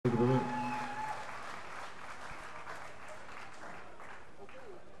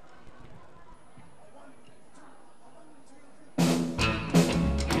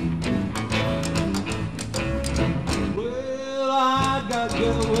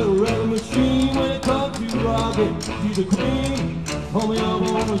it, she's the queen. Hold me up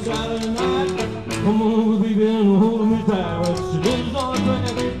on a Saturday night. Come on, baby, and hold me tight. Well, she lives on a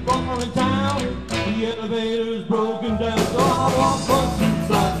 20th floor in town. The elevator's broken down. So I walk 1, 2,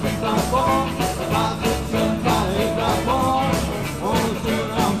 3, 4, 5, 6, 7, 5, 8, 9, 4. On the street,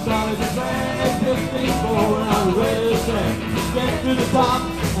 I'm sorry to say, 15, 4, and I'm ready to say, get to the top,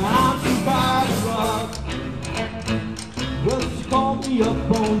 and I'm too tired to rock. Well, she called me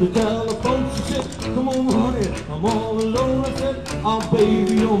up on the telephone. She said, come on, honey, I'm all alone. I said, oh,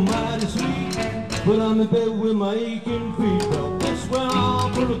 baby, you're mighty sweet, but I'm in bed with my aching feet. Well, this went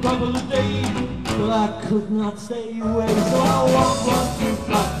on for a couple of days, but I could not stay away. So I walked 1, 2,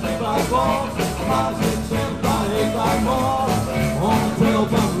 5, 3, 5, 4, 5, 6, 7, 5, 8, 5 more. On the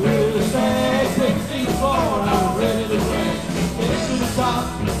 12, I'm ready to stay. 16, 4, I'm ready to play. Get to the top,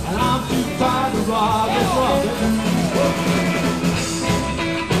 and I'm too tired to rock. Let's rock it.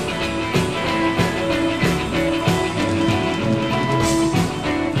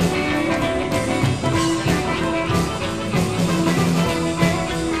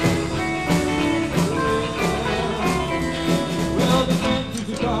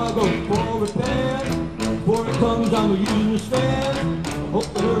 For repair, before it comes, I'm using the stairs. I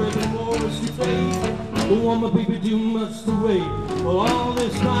hope to hurry before it's too late. Don't want my baby too much to wait. Well, all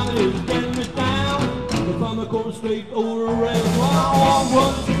this time it is getting me down. If I'm going straight over a rail, so I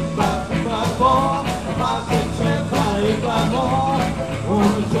want 1, 2, 5, 3, 5, 4, 5, 6, 7, 5, 8, 5 more.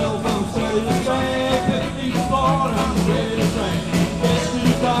 On the 12, I'm steady to say, 54, and I'm ready to train. Get to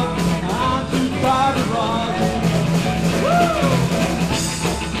the top, I'm too tired to rock. Woo!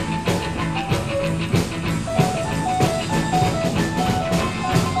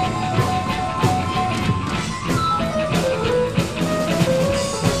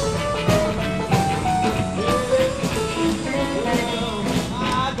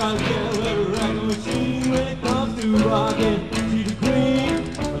 Rockin', she's the queen.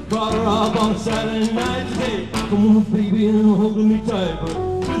 I caught her up on Saturday night today. Come on, baby, and holding me tight. But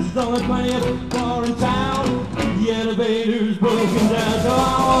this is on the 20th floor in town. The elevator's broken down. So I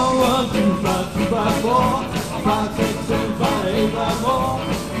want 1, 2, 5, 2, 5, 4, 5, 6, 7, 5, 8, 5 more.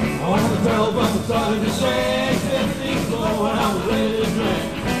 On the 12, I'm starting to shake. 15 floor, and I'm ready to drink.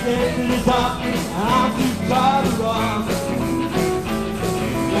 Get to the top, and I'm too tired to rock.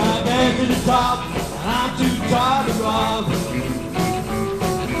 Gotta get to the top, I'm too tired to rock.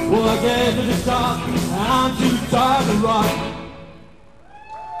 Well, I get to the top, and I'm too tired to rock.